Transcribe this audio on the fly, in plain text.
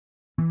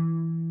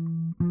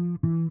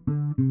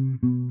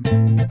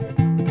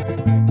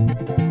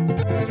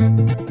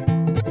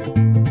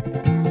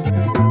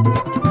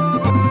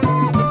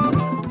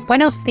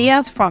Buenos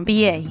dias from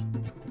VA.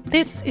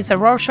 This is a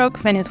Rorschach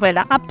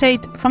Venezuela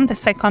update from the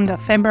 2nd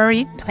of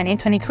February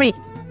 2023.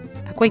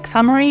 A quick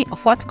summary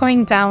of what's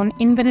going down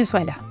in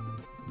Venezuela.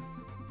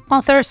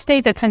 On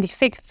Thursday the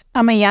 26th,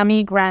 a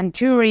Miami grand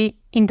jury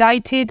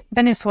indicted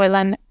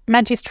Venezuelan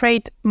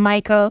magistrate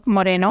Michael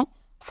Moreno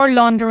for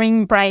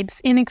laundering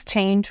bribes in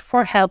exchange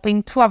for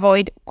helping to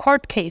avoid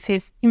court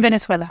cases in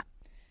Venezuela.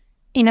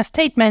 In a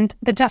statement,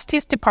 the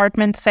Justice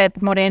Department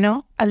said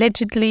Moreno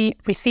allegedly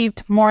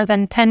received more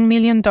than $10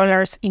 million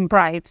in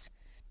bribes.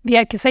 The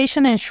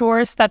accusation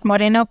ensures that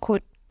Moreno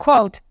could,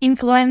 quote,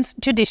 influence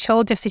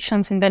judicial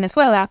decisions in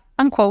Venezuela,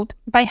 unquote,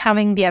 by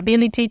having the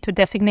ability to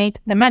designate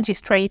the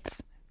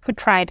magistrates who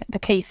tried the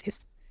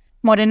cases.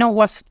 Moreno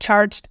was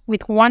charged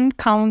with 1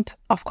 count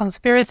of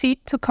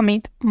conspiracy to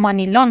commit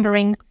money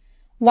laundering,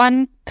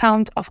 1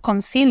 count of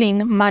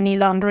concealing money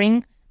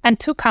laundering, and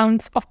 2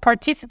 counts of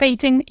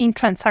participating in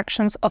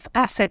transactions of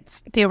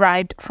assets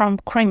derived from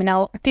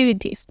criminal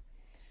activities.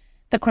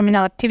 The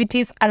criminal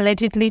activities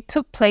allegedly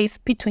took place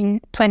between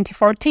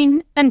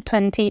 2014 and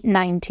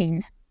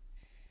 2019.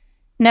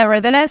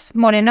 Nevertheless,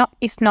 Moreno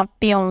is not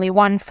the only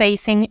one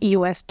facing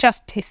U.S.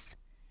 justice.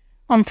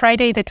 On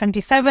Friday the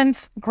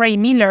 27th, Gray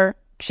Miller,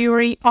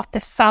 jury of the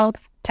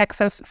South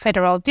Texas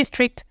Federal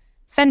District,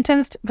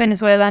 sentenced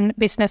Venezuelan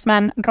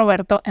businessman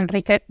Roberto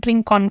Enrique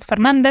Rincon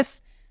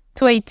Fernandez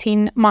to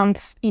 18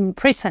 months in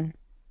prison.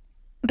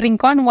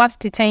 Rincon was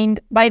detained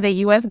by the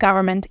U.S.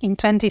 government in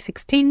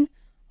 2016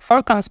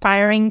 for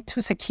conspiring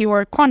to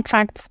secure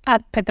contracts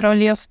at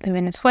Petróleos de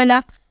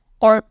Venezuela,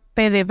 or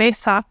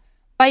PDVSA,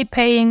 by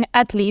paying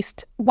at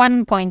least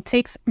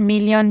 $1.6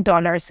 million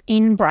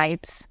in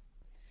bribes.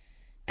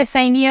 The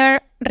same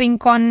year,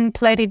 Rincon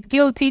pleaded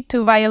guilty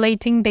to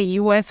violating the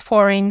U.S.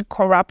 Foreign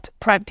Corrupt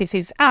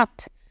Practices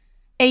Act,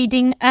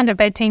 aiding and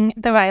abetting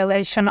the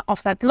violation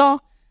of that law,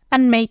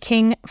 and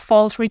making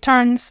false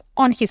returns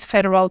on his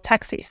federal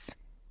taxes.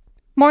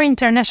 More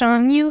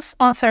international news.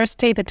 On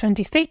Thursday the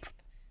 26th,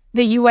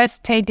 the U.S.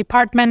 State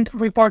Department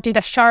reported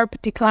a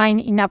sharp decline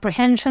in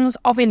apprehensions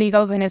of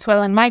illegal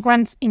Venezuelan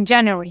migrants in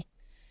January.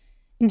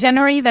 In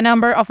January, the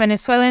number of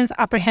Venezuelans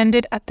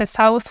apprehended at the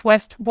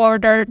southwest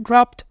border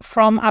dropped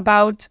from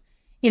about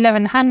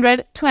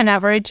 1,100 to an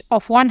average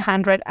of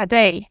 100 a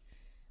day.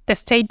 The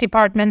State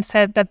Department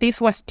said that this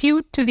was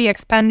due to the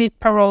expanded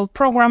parole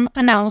program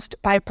announced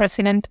by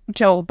President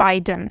Joe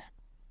Biden.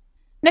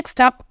 Next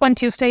up, on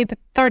Tuesday the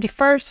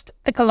 31st,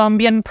 the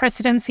Colombian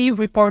presidency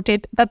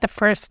reported that the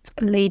First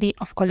Lady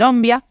of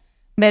Colombia,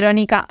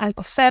 Verónica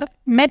Alcocer,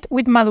 met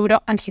with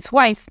Maduro and his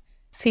wife,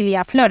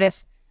 Cilia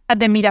Flores, at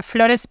the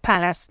Miraflores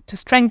Palace to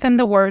strengthen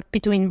the work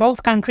between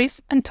both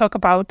countries and talk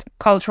about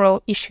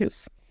cultural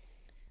issues.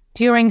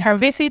 During her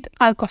visit,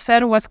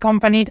 Alcocer was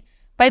accompanied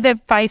by the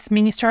Vice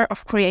Minister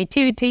of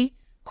Creativity,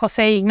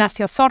 José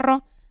Ignacio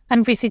Zorro,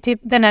 and visited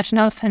the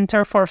National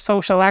Center for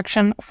Social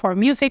Action for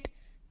Music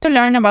to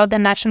learn about the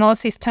national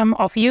system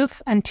of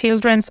youth and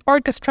children's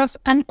orchestras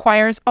and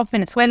choirs of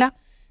Venezuela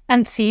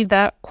and see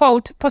the,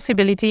 quote,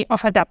 possibility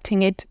of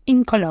adapting it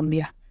in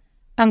Colombia,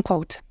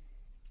 unquote.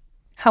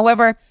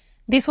 However,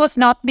 this was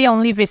not the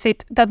only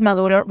visit that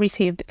Maduro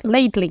received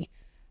lately.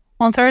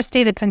 On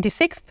Thursday the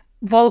 26th,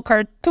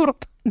 Volker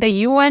Turk, the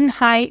UN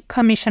High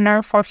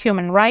Commissioner for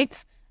Human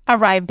Rights,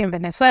 arrived in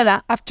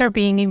Venezuela after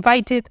being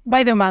invited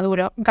by the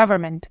Maduro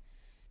government.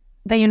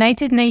 The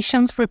United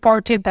Nations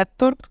reported that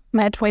Turk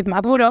met with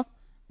Maduro,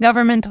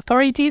 government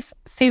authorities,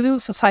 civil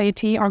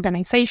society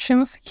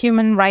organizations,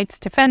 human rights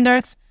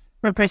defenders,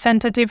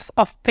 representatives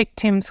of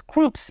victims'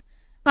 groups,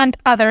 and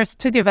others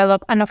to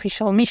develop an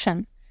official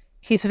mission.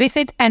 His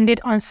visit ended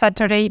on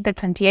Saturday the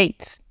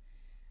 28th.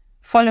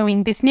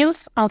 Following this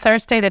news, on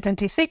Thursday the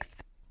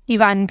 26th,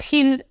 Iván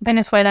Gil,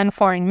 Venezuelan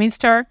foreign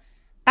minister,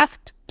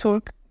 asked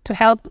Turk to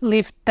help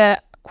lift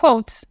the,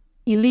 quote,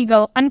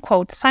 illegal,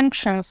 unquote,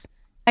 sanctions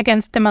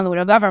against the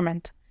Maduro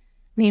government.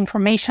 The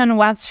information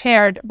was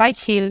shared by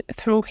Gil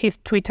through his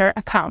Twitter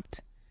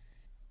account.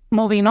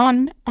 Moving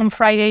on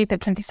Friday the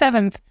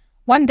 27th,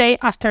 one day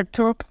after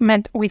Turk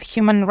met with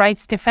human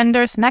rights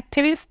defenders and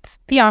activists,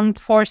 the armed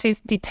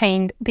forces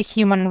detained the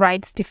human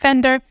rights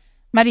defender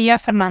Maria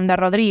Fernanda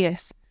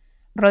Rodriguez.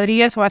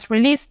 Rodriguez was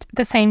released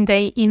the same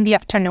day in the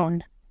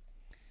afternoon.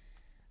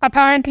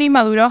 Apparently,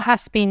 Maduro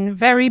has been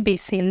very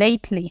busy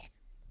lately.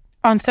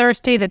 On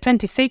Thursday the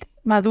 26th,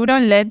 Maduro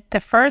led the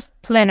first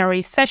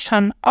plenary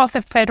session of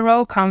the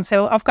Federal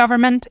Council of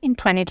Government in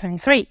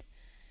 2023.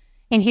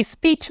 In his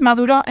speech,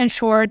 Maduro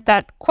ensured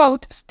that,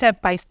 quote,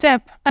 step by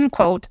step,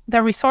 unquote,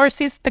 the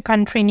resources the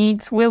country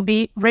needs will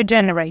be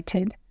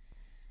regenerated.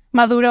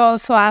 Maduro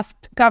also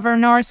asked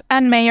governors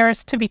and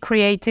mayors to be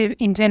creative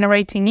in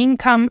generating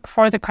income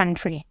for the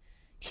country.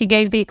 He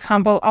gave the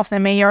example of the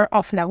mayor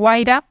of La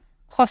Guaira,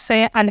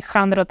 José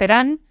Alejandro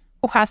Terán,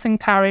 who has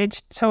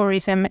encouraged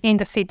tourism in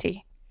the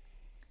city.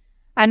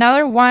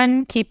 Another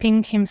one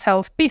keeping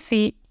himself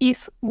busy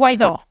is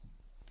Guaidó.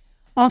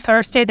 On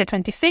Thursday the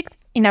 26th,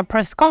 in a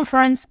press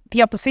conference,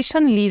 the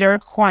opposition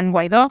leader Juan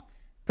Guaidó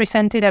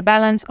presented a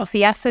balance of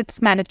the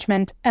assets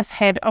management as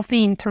head of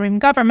the interim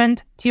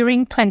government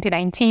during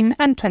 2019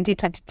 and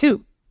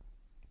 2022.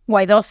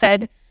 Guaidó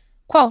said,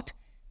 quote,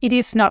 "It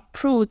is not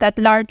true that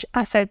large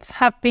assets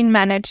have been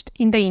managed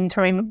in the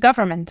interim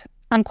government,"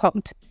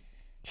 unquote.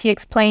 He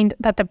explained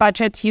that the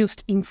budget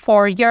used in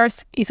 4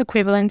 years is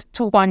equivalent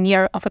to 1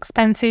 year of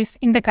expenses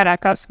in the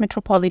Caracas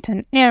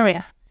metropolitan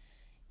area.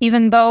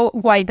 Even though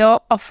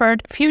Guaidó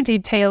offered few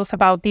details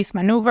about these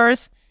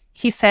maneuvers,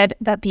 he said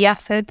that the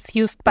assets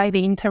used by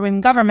the interim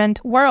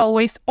government were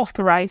always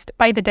authorized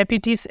by the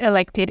deputies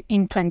elected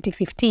in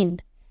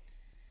 2015.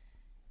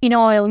 In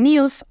oil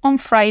news, on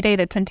Friday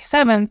the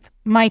 27th,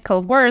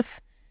 Michael Worth,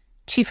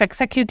 chief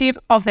executive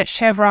of the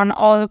Chevron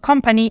oil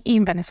company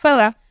in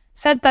Venezuela,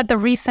 said that the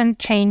recent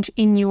change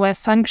in U.S.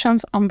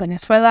 sanctions on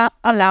Venezuela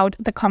allowed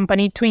the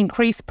company to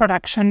increase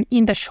production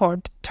in the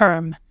short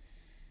term.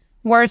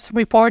 Worth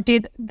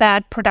reported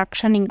that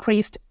production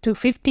increased to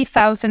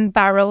 50,000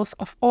 barrels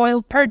of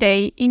oil per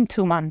day in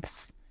 2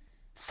 months.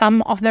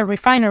 Some of the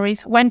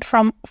refineries went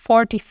from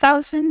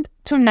 40,000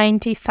 to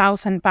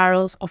 90,000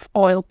 barrels of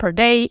oil per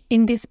day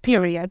in this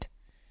period.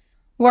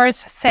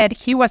 Worth said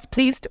he was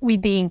pleased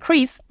with the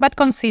increase, but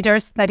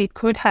considers that it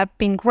could have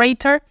been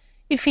greater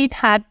if it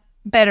had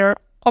better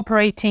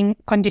operating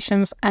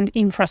conditions and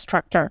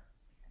infrastructure.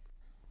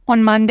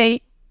 On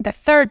Monday, the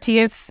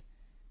 30th,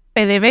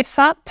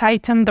 PDVSA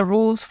tightened the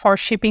rules for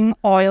shipping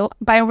oil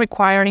by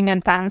requiring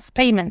advance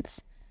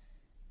payments.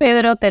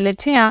 Pedro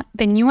Tellechea,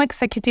 the new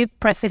executive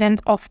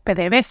president of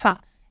PDVSA,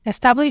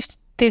 established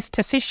this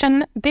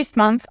decision this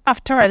month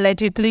after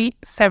allegedly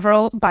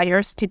several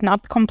buyers did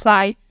not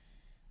comply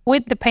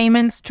with the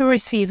payments to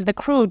receive the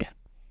crude.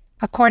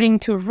 According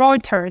to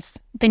Reuters,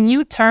 the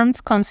new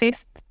terms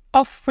consist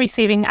of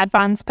receiving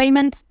advance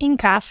payments in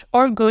cash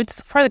or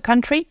goods for the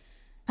country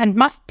and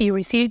must be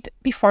received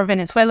before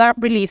Venezuela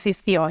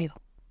releases the oil.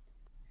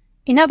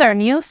 In other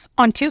news,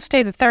 on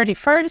Tuesday the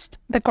 31st,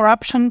 the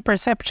Corruption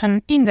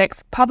Perception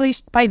Index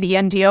published by the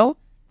NGO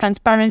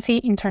Transparency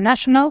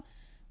International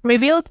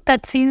revealed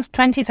that since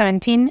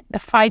 2017, the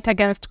fight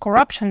against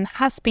corruption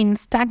has been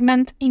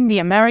stagnant in the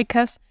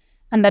Americas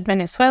and that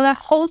Venezuela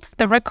holds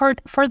the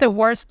record for the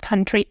worst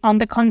country on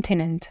the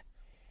continent.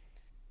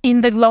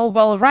 In the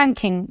global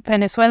ranking,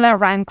 Venezuela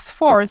ranks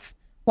 4th,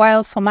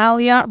 while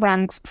Somalia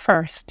ranks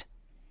 1st.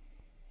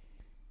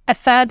 A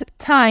sad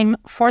time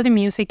for the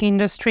music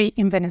industry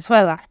in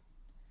Venezuela.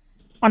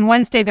 On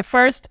Wednesday the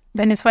 1st,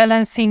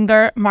 Venezuelan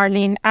singer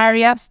Marlene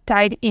Arias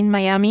died in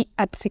Miami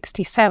at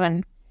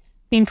 67.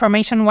 The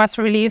information was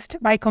released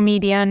by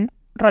comedian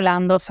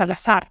Rolando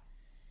Salazar.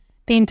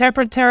 The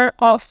interpreter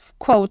of,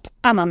 quote,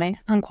 Amame,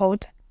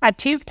 unquote,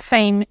 achieved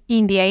fame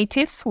in the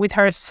 80s with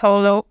her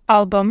solo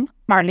album,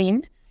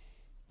 Marlene,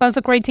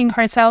 consecrating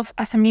herself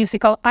as a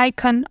musical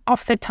icon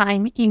of the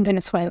time in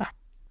Venezuela.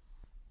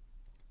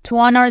 To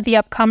honor the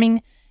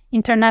upcoming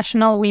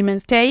International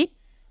Women's Day,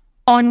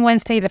 on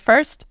Wednesday the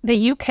 1st,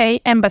 the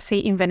UK Embassy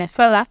in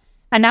Venezuela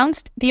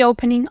announced the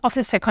opening of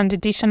the second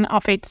edition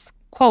of its,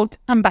 quote,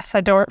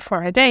 Ambassador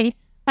for a Day,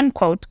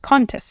 unquote,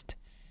 contest.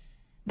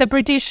 The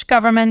British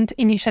government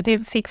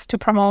initiative seeks to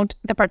promote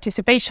the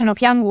participation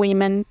of young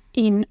women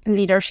in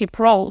leadership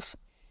roles.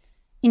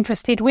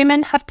 Interested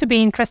women have to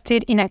be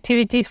interested in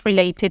activities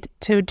related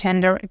to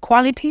gender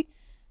equality,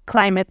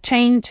 climate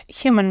change,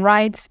 human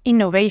rights,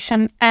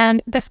 innovation,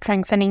 and the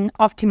strengthening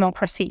of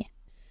democracy.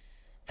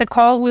 The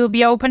call will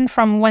be open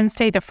from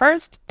Wednesday the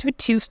 1st to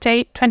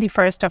Tuesday,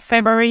 21st of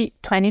February,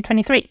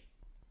 2023.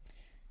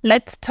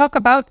 Let's talk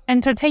about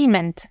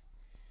entertainment.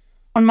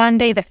 On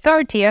Monday the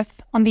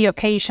 30th, on the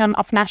occasion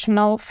of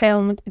National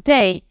Film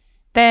Day,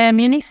 the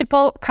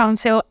Municipal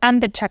Council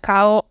and the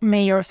Chacao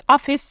Mayor's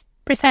Office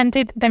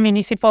presented the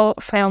Municipal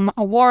Film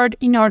Award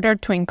in order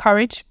to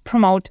encourage,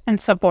 promote, and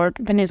support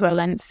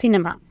Venezuelan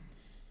cinema.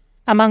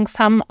 Among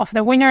some of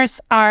the winners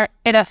are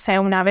Érase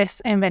una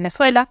vez en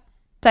Venezuela,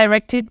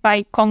 directed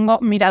by Congo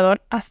Mirador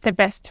as the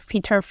Best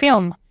Feature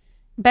Film.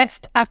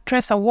 Best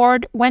Actress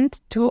Award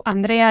went to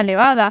Andrea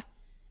Levada,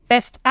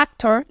 Best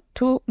Actor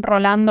to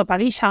Rolando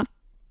Padilla,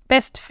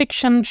 Best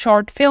Fiction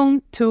Short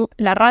Film to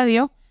La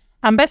Radio,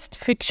 and Best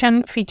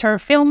Fiction Feature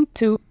Film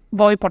to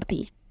Voy por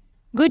ti.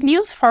 Good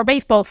news for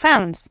baseball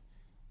fans.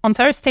 On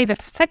Thursday the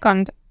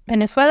 2nd,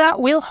 Venezuela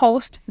will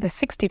host the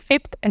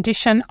 65th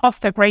edition of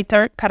the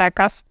Greater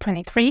Caracas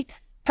 23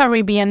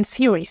 Caribbean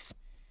Series.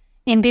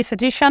 In this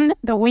edition,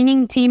 the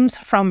winning teams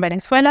from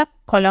Venezuela,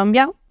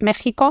 Colombia,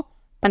 Mexico,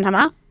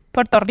 Panama,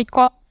 Puerto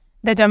Rico,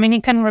 the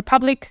Dominican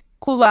Republic,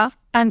 Cuba,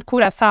 and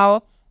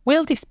Curaçao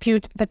will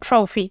dispute the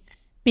trophy,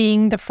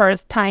 being the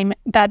first time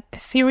that the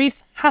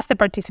series has the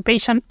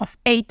participation of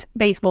 8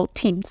 baseball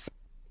teams.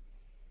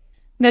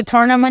 The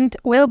tournament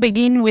will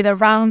begin with a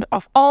round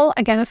of all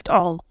against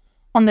all.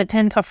 On the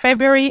 10th of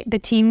February, the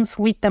teams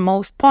with the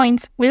most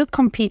points will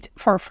compete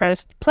for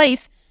first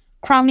place,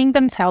 crowning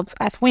themselves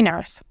as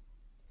winners.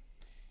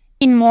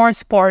 In more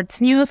sports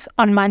news,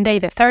 on Monday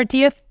the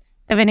 30th,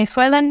 the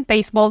Venezuelan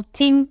baseball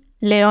team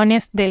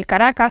Leones del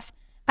Caracas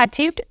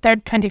achieved their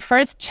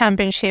 21st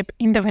championship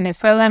in the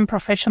Venezuelan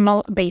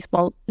Professional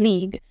Baseball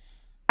League.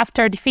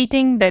 after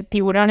defeating the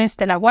Tiburones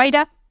de La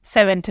Guaira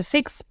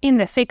 7-6 in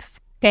the sixth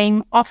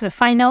game of the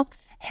final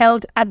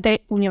held at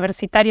the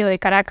Universitario de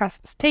Caracas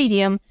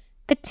Stadium.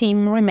 The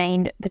team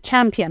remained the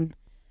champion.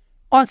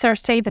 On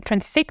Thursday, the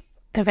 26th,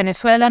 the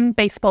Venezuelan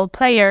baseball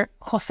player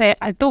José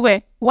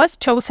Altuve was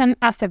chosen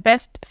as the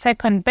best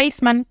second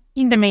baseman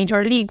in the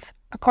major leagues,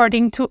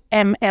 according to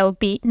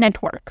MLB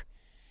Network.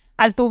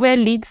 Altuve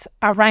leads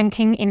a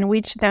ranking in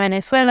which the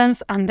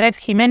Venezuelans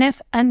Andrés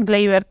Jiménez and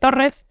Gleyber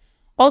Torres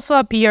also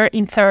appear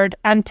in 3rd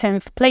and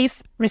 10th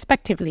place,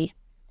 respectively.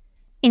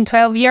 In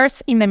 12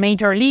 years in the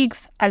major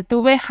leagues,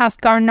 Altuve has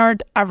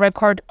garnered a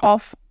record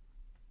of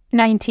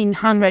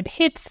 1,900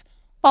 hits,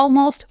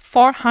 almost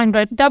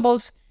 400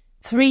 doubles,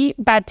 3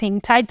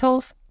 batting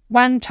titles,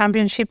 1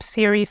 Championship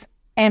Series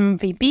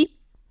MVP,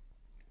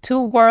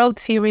 2 World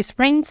Series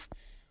rings,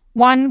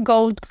 1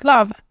 Gold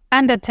Glove,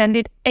 and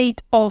attended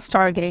 8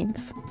 All-Star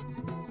games.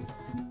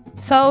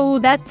 So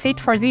that's it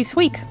for this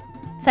week.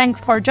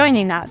 Thanks for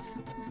joining us.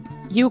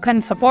 You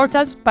can support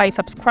us by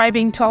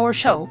subscribing to our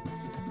show.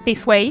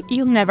 This way,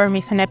 you'll never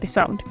miss an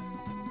episode.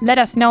 Let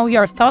us know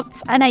your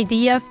thoughts and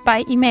ideas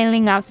by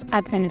emailing us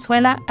at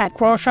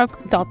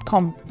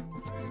venezuela@rorschach.com.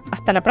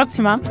 Hasta la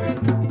próxima.